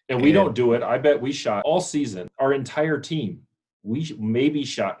ages. And we don't do it. I bet we shot all season, our entire team. We maybe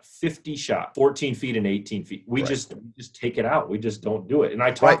shot 50 shots, 14 feet and 18 feet. We just take it out. We just don't do it. And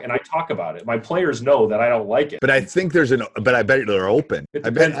I talk about it. My players know that I don't like it. But I think but I bet they're open. It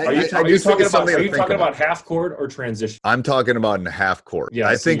depends. Are you talking about half court or transition? I'm talking about in half court. Yeah,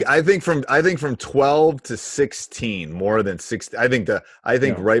 I think from 12 to 16, more than 16. I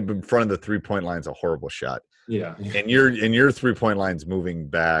think right in front of the 3-point line is a horrible shot. Yeah. And your 3-point line's moving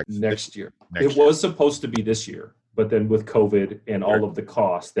back next year. It was supposed to be this year. But then with COVID and all of the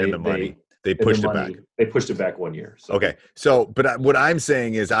costs, they pushed it back. They pushed it back 1 year. So. Okay. So, but what I'm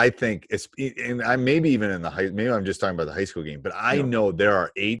saying is, I think and I maybe even in maybe I'm just talking about the high school game, but I know there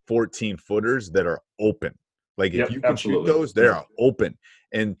are 8 14-footers that are open. Like if you can shoot those, they are open.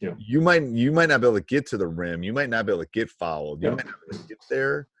 And you might not be able to get to the rim. You might not be able to get fouled. You might not be able to get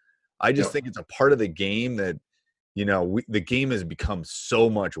there. I just think it's a part of the game that, the game has become so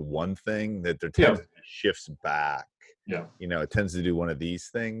much one thing that there tends to shifts back. Yeah. It tends to do one of these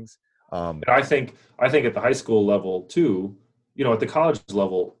things. And I think at the high school level too, at the college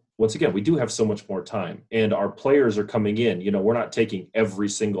level, once again, we do have so much more time and our players are coming in. We're not taking every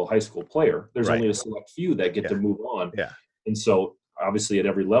single high school player. There's only a select few that get to move on. Yeah. And so obviously at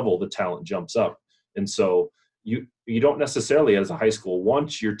every level, the talent jumps up. And so you don't necessarily as a high school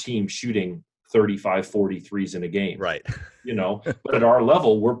want your team shooting 35, 40 threes in a game. Right. But at our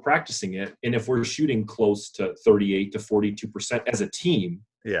level, we're practicing it. And if we're shooting close to 38 to 42% as a team,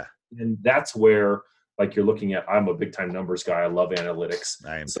 and that's where you're looking at, I'm a big time numbers guy. I love analytics.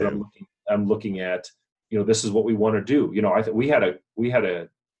 I am so too. I'm looking at, this is what we want to do. I think we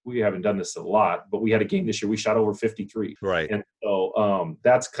haven't done this a lot, but we had a game this year. We shot over 53. Right. And so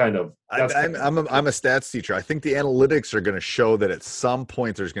that's kind of. I'm a stats teacher. I think the analytics are going to show that at some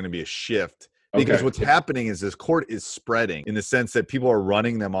point there's going to be a shift. Because what's happening is this court is spreading in the sense that people are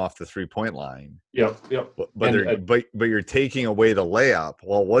running them off the 3-point line. Yep. But you're taking away the layup.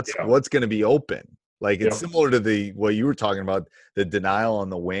 Well, what's going to be open? It's similar to what you were talking about, the denial on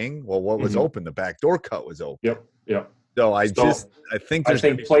the wing. Well, what was open? The backdoor cut was open. Yep. So I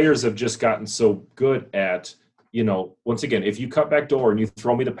think players have just gotten so good at, once again, if you cut back door and you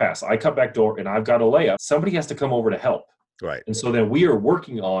throw me the pass, I cut back door and I've got a layup, somebody has to come over to help. Right. And so then we are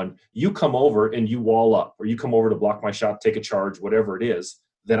working on, you come over and you wall up, or you come over to block my shot, take a charge, whatever it is,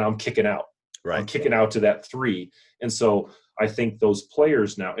 then I'm kicking out. Right. I'm kicking out to that 3. And so I think those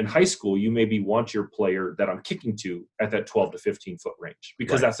players now in high school, you maybe want your player that I'm kicking to at that 12 to 15 foot range,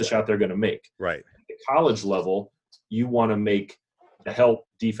 because that's the shot they're going to make. Right. At the college level, you want to make the help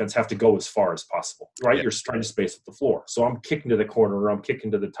defense have to go as far as possible, right? Yeah. You're trying to space at the floor. So I'm kicking to the corner or I'm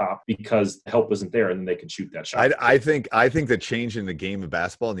kicking to the top because the help isn't there, and then they can shoot that shot. I think the change in the game of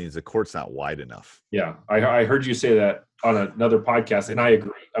basketball means the court's not wide enough. Yeah. I heard you say that on another podcast, and I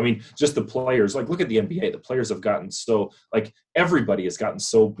agree. I mean, just the players, look at the NBA. The players have gotten so, everybody has gotten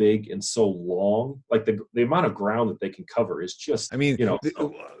so big and so long. The amount of ground that they can cover is just, I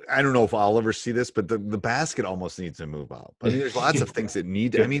don't know if I'll ever see this, but the basket almost needs to move up. I mean, there's lots of things that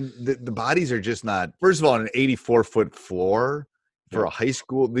need to, the bodies are just not, first of all, on an 84-foot floor for a high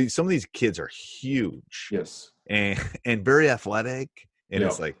school, some of these kids are huge. Yes. And very athletic. And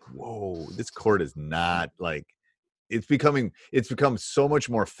it's whoa, this court is not it's become so much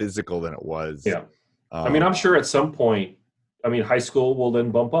more physical than it was. Yeah. I'm sure at some point, high school will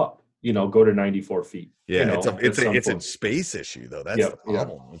then bump up, go to 94 feet. Yeah. It's a space issue though. That's the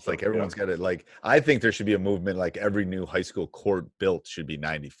problem. It's everyone's got it. I think there should be a movement, every new high school court built should be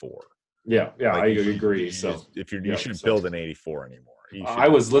 94. Yeah. Yeah. I agree. You shouldn't build an 84 anymore. I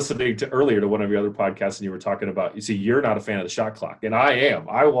was listening earlier to one of your other podcasts, and you were talking about, you're not a fan of the shot clock, and I am.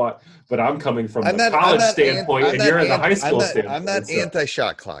 But I'm coming from the college standpoint, and you're in the high school standpoint. I'm not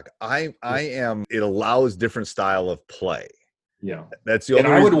anti-shot clock. I am. It allows different style of play. Yeah, that's the only.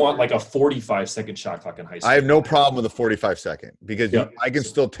 And I would want a 45-second shot clock in high school. I have no problem with a 45-second because I can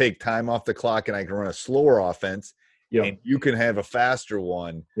still take time off the clock, and I can run a slower offense. Yeah, and you can have a faster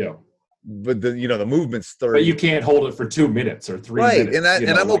one. Yeah. But the movement's 30. But you can't hold it for 2 minutes or 3 minutes. Right,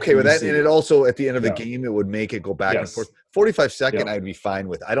 and I'm okay with that. And it also, at the end of the game, it would make it go back and forth. 45-second, I'd be fine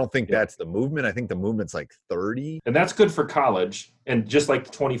with. I don't think that's the movement. I think the movement's 30. And that's good for college. And just like the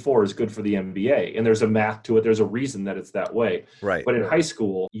 24 is good for the NBA. And there's a math to it. There's a reason that it's that way. Right. But in high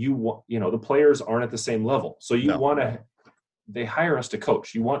school, the players aren't at the same level. So you want to – they hire us to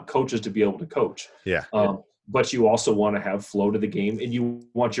coach. You want coaches to be able to coach. Yeah. but you also want to have flow to the game, and you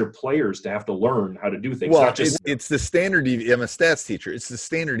want your players to have to learn how to do things. Well, not just it's the standard. I'm a stats teacher. It's the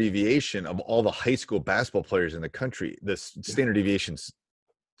standard deviation of all the high school basketball players in the country. The standard deviation's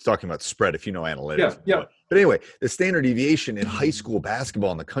talking about spread, if you know analytics. Yeah. But anyway, the standard deviation in high school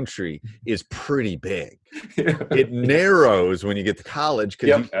basketball in the country is pretty big. It narrows when you get to college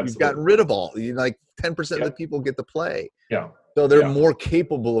because you've gotten rid of all. Like 10% of the people get to play. Yeah. So they're more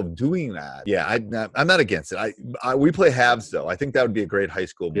capable of doing that. Yeah, I'm not against it. We play halves though. I think that would be a great high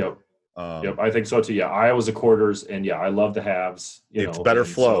school move. Yep, I think so too. Yeah, Iowa's a quarters, and I love the halves. It's better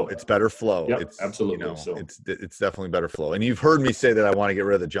flow. It's better flow. Yep, it's absolutely. So it's definitely better flow. And you've heard me say that I want to get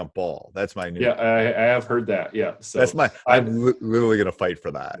rid of the jump ball. That's my new. Yeah, I have heard that. Yeah, so that's I'm literally going to fight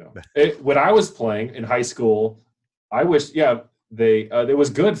for that. When I was playing in high school, I wish. It was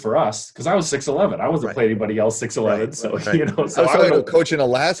good for us because I was 6'11". I wasn't playing anybody else 6'11". So So I was talking to a coach in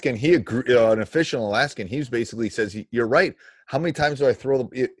Alaska, and he agreed. An official in Alaska, and he basically says, "You're right. How many times do I throw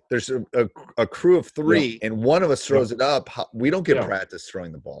there's a crew of 3 and one of us throws it up. We don't get practice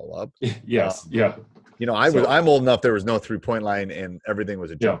throwing the ball up." Yes. I'm old enough. There was no 3-point line and everything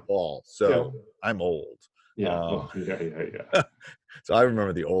was a jump ball. So I'm old. Yeah. So I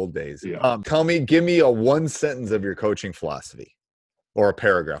remember the old days. Give me a 1 sentence of your coaching philosophy or a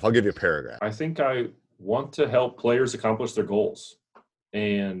paragraph. I'll give you a paragraph. I think I want to help players accomplish their goals.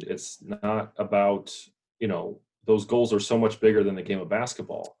 And it's not about, those goals are so much bigger than the game of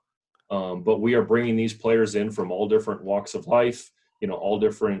basketball. But we are bringing these players in from all different walks of life, all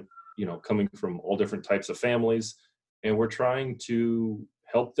different, coming from all different types of families. And we're trying to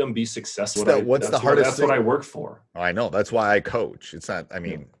help them be successful. What's the hardest thing? That's what I work for. I know. That's why I coach. It's not,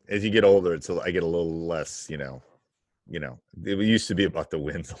 as you get older, I get a little less, it used to be about the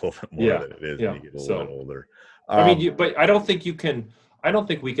wins a little bit more than it is when you get a little bit older. But I don't think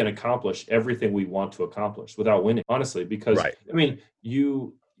we can accomplish everything we want to accomplish without winning, honestly, because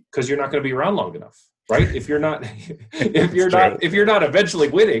because you're not going to be around long enough, right? If you're not eventually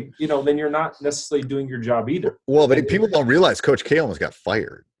winning, then you're not necessarily doing your job either. Well, but people don't realize Coach K almost got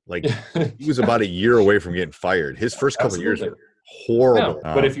fired. Like he was about a year away from getting fired. His first couple of years were horrible.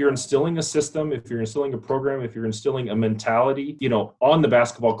 Yeah, but if you're instilling a system, if you're instilling a program, if you're instilling a mentality, on the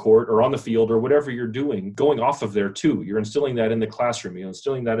basketball court or on the field or whatever you're doing, going off of there too, you're instilling that in the classroom, you're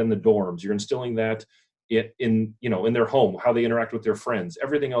instilling that in the dorms, you're instilling that in their home, how they interact with their friends,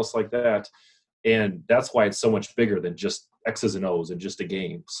 everything else like that. And that's why it's so much bigger than just X's and O's and just a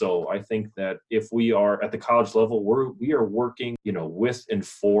game. So I think that if we are at the college level, we are working, with and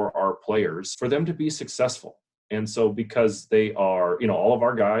for our players for them to be successful. And so because they are, all of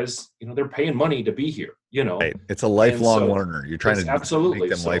our guys, they're paying money to be here, Right. It's a lifelong learner. You're trying to absolutely make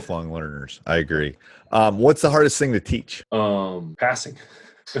them lifelong learners. I agree. What's the hardest thing to teach? Passing.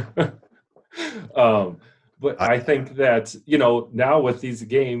 But I think that, now with these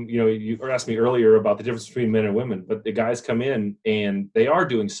games, you asked me earlier about the difference between men and women, but the guys come in and they are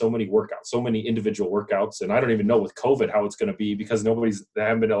doing so many workouts, so many individual workouts. And I don't even know with COVID how it's going to be because they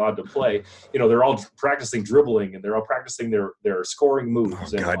haven't been allowed to play. They're all practicing dribbling and they're all practicing their scoring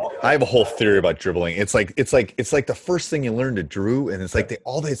moves. I have a whole theory about dribbling. It's like the first thing you learn to drew. And it's like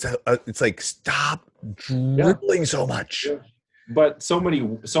it's like, stop dribbling so much. Yeah. But so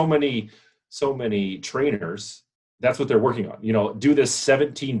many trainers, that's what they're working on, do this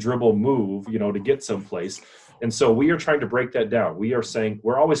 17 dribble move, to get someplace. And so we are trying to break that down. We're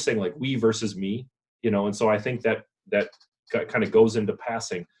always saying like we versus me, and so I think that kind of goes into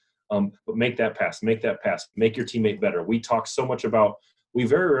passing. But make that pass, make your teammate better. We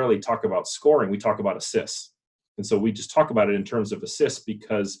very rarely talk about scoring. We talk about assists. And so we just talk about it in terms of assists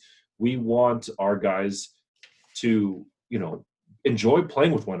because we want our guys to, enjoy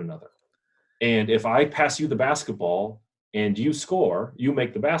playing with one another. And if I pass you the basketball and you score, you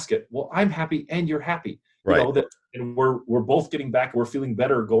make the basket, well, I'm happy and you're happy. Right. And we're both getting back. We're feeling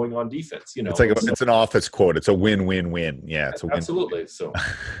better going on defense. It's like it's an office quote. It's a win-win-win. Yeah, it's a win. Absolutely. So,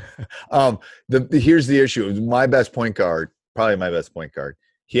 here's the issue. My best point guard, probably my best point guard.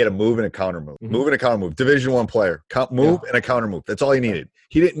 He had a move and a counter move. Mm-hmm. Move and a counter move. Division I player. Move and a counter move. That's all he needed.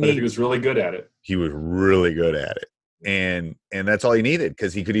 He was really good at it. He was really good at it. And that's all he needed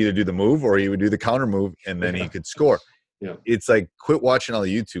because he could either do the move or he would do the counter move and then he could score. Yeah. It's like quit watching all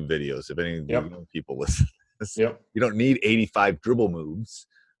the YouTube videos if any of you people listen. You don't need 85 dribble moves.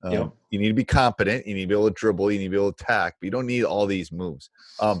 You need to be competent. You need to be able to dribble. You need to be able to attack. But you don't need all these moves.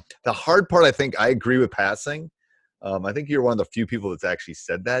 The hard part, I think, I agree with passing. I think you're one of the few people that's actually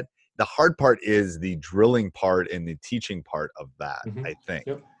said that. The hard part is the drilling part and the teaching part of that, I think.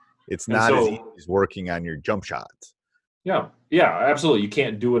 It's not as easy as working on your jump shots. Yeah, absolutely. You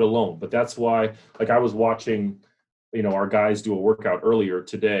can't do it alone, but that's why, like, I was watching, our guys do a workout earlier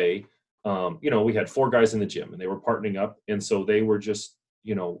today. We had 4 guys in the gym and they were partnering up. And so they were just,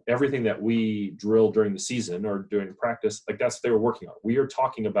 everything that we drill during the season or during practice, like that's what they were working on. We are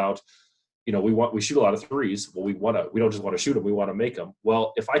talking about, we shoot a lot of threes. Well, we don't just want to shoot them. We want to make them.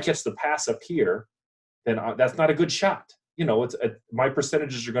 Well, if I catch the pass up here, then that's not a good shot. My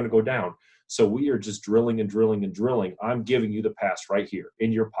percentages are going to go down. So we are just drilling and drilling and drilling. I'm giving you the pass right here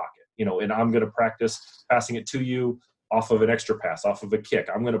in your pocket, and I'm going to practice passing it to you off of an extra pass, off of a kick.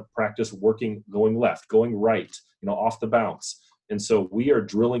 I'm going to practice working, going left, going right, off the bounce. And so we are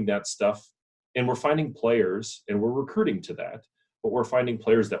drilling that stuff, and we're finding players, and we're recruiting to that, but we're finding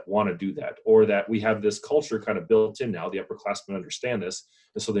players that want to do that, or that we have this culture kind of built in now. The upperclassmen understand this.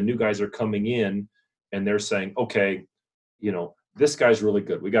 And so the new guys are coming in and they're saying, okay, this guy's really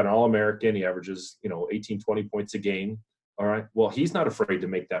good. We got an All-American. He averages, 18, 20 points a game. All right. Well, he's not afraid to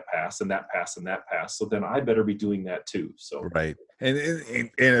make that pass and that pass and that pass. So then I better be doing that too. So right.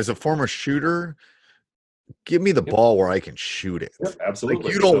 And as a former shooter, give me the ball where I can shoot it. Yeah, absolutely.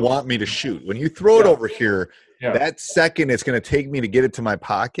 Like, you don't want me to shoot. When you throw it over here, that second it's going to take me to get it to my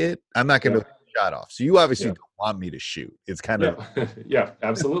pocket, I'm not going to shot off. So you obviously don't want me to shoot. It's kind of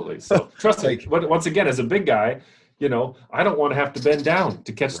absolutely. So trust me. But once again, as a big guy, I don't want to have to bend down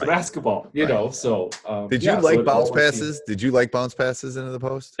to catch the basketball, so. Did you like bounce passes? Did you like bounce passes into the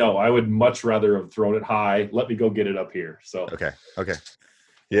post? No, I would much rather have thrown it high. Let me go get it up here. So. Okay.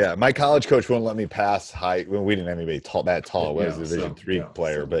 Yeah. My college coach wouldn't let me pass high. Well, we didn't have anybody that tall. I was a Division III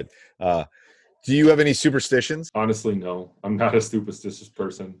player, but do you have any superstitions? Honestly, no, I'm not a superstitious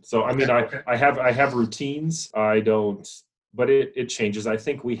person. So, I mean, I have routines. I don't, but it changes. I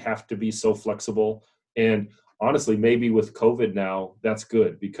think we have to be so flexible, and honestly, maybe with COVID now, that's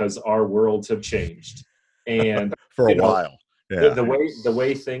good because our worlds have changed. And for a while, the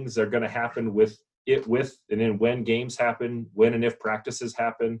way things are going to happen and then when games happen, when and if practices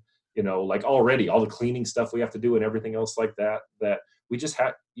happen, like already all the cleaning stuff we have to do and everything else like that we just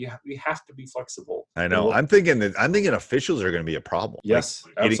we have to be flexible. I know. I'm thinking officials are going to be a problem. Yes,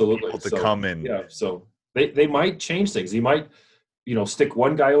 like absolutely. People to come in. Yeah. So they might change things. You might, stick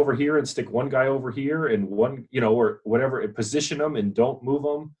one guy over here and stick one guy over here and one, or whatever, and position them and don't move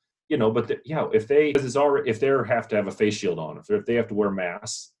them, but if they have to have a face shield on, if they have to wear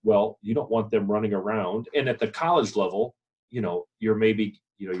masks, well, you don't want them running around. And at the college level, you're maybe,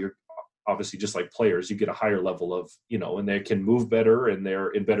 you're obviously just like players, you get a higher level of, and they can move better and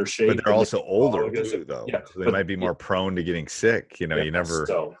they're in better shape. But they're also older too, though. Yeah. So they might be more prone to getting sick. You never.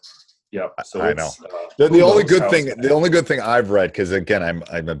 So I know. The only good thing I've read, because again,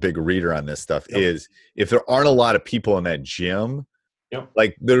 I'm a big reader on this stuff, is if there aren't a lot of people in that gym,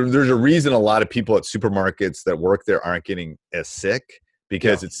 like there's a reason a lot of people at supermarkets that work there aren't getting as sick,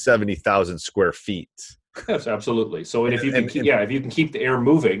 because it's 70,000 square feet. Yes, absolutely. So if you can keep the air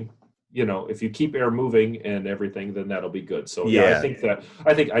moving, if you keep air moving and everything, then that'll be good. So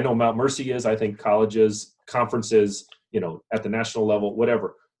I know Mount Mercy is, I think colleges, conferences, at the national level,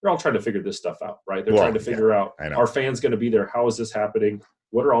 whatever, they're all trying to figure this stuff out, right? They're trying to figure out, are fans going to be there? How is this happening?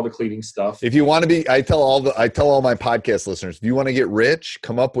 What are all the cleaning stuff? If you want to be, I tell all my podcast listeners, if you want to get rich,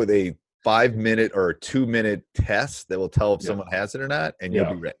 come up with a 5-minute or 2-minute test that will tell if someone has it or not, and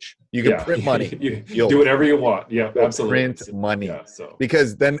you'll be rich. You can print money. You'll do whatever you want. Yeah, absolutely. Print money.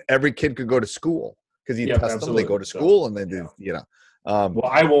 Because then every kid could go to school, because you test them, they go to school, and then well,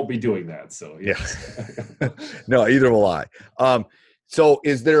 I won't be doing that. So no, either will I. So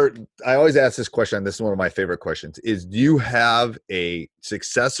I always ask this question, this is one of my favorite questions, is do you have a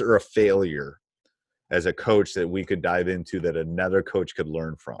success or a failure as a coach that we could dive into that another coach could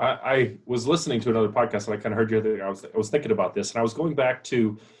learn from? I was listening to another podcast and I kind of heard you other day. I was thinking about this, and I was going back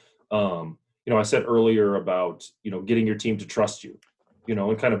to, I said earlier about, getting your team to trust you,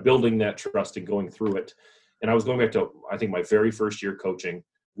 and kind of building that trust and going through it. And I was going back to, I think, my very first year coaching.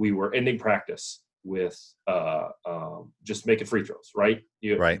 We were ending practice with just making free throws, right?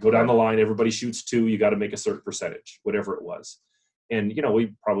 You go down the line, everybody shoots 2, you got to make a certain percentage, whatever it was. And,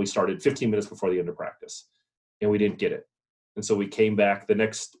 we probably started 15 minutes before the end of practice, and we didn't get it. And so we came back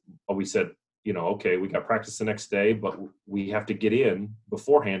we said, okay, we got practice the next day, but we have to get in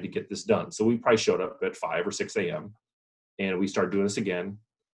beforehand to get this done. So we probably showed up at 5 or 6 a.m. and we started doing this again.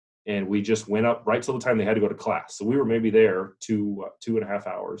 And we just went up right till the time they had to go to class. So we were maybe there 2.5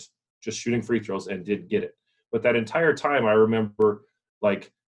 hours, just shooting free throws, and did get it. But that entire time, I remember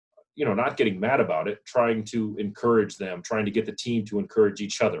not getting mad about it, trying to encourage them, trying to get the team to encourage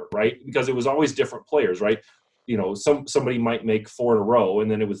each other, right? Because it was always different players, right? somebody might make 4 in a row, and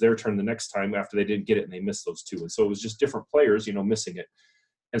then it was their turn the next time after they didn't get it and they missed those 2. And so it was just different players, missing it.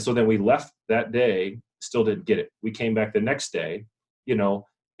 And so then we left that day, still didn't get it. We came back the next day,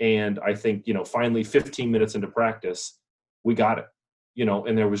 and I think, finally 15 minutes into practice, we got it,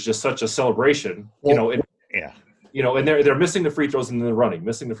 and there was just such a celebration, and they're missing the free throws and then running,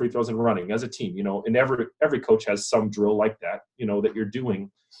 missing the free throws and running as a team, and every coach has some drill like that, that you're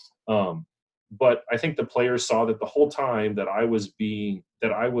doing. But I think the players saw that the whole time that I was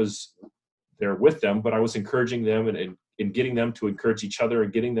there with them, but I was encouraging them and getting them to encourage each other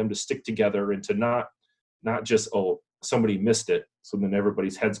and getting them to stick together and to not just, somebody missed it, so then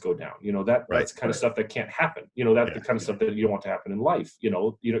everybody's heads go down. That's kind of stuff that can't happen. The kind of stuff that you don't want to happen in life.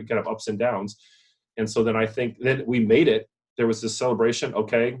 You kind of ups and downs. And so then I think that we made it. There was this celebration.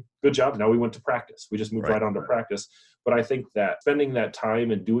 Okay, good job. Now we went to practice. We just moved right on to practice. But I think that spending that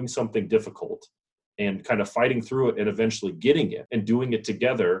time and doing something difficult and kind of fighting through it and eventually getting it and doing it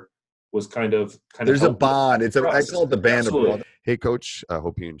together was kind of there's a bond. I call it the band of brothers. Hey, Coach, I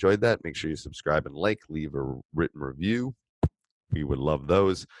hope you enjoyed that. Make sure you subscribe and leave a written review. We would love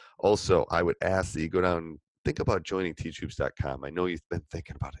those. Also, I would ask that you go down and think about joining teachhoops.com. I know you've been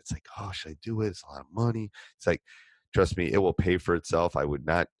thinking about it. It's like, oh, should I do it? It's a lot of money. It's like, trust me, it will pay for itself. I would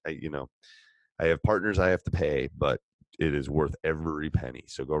not, I have partners I have to pay, but it is worth every penny.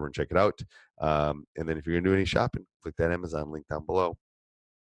 So go over and check it out. And then if you're going to do any shopping, click that Amazon link down below.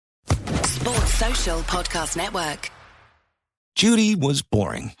 Sports Social Podcast Network. Judy was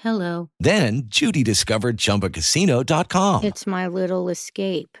boring. Hello. Then Judy discovered ChumbaCasino.com. It's my little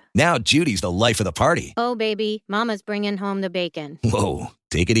escape. Now Judy's the life of the party. Oh, baby, mama's bringing home the bacon. Whoa,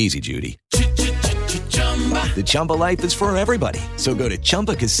 take it easy, Judy. The Chumba life is for everybody. So go to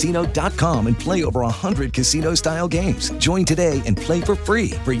ChumbaCasino.com and play over 100 casino-style games. Join today and play for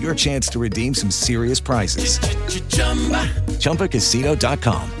free for your chance to redeem some serious prizes.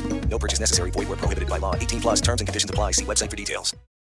 ChumbaCasino.com. No purchase necessary. Void where prohibited by law. 18+ terms and conditions apply. See website for details.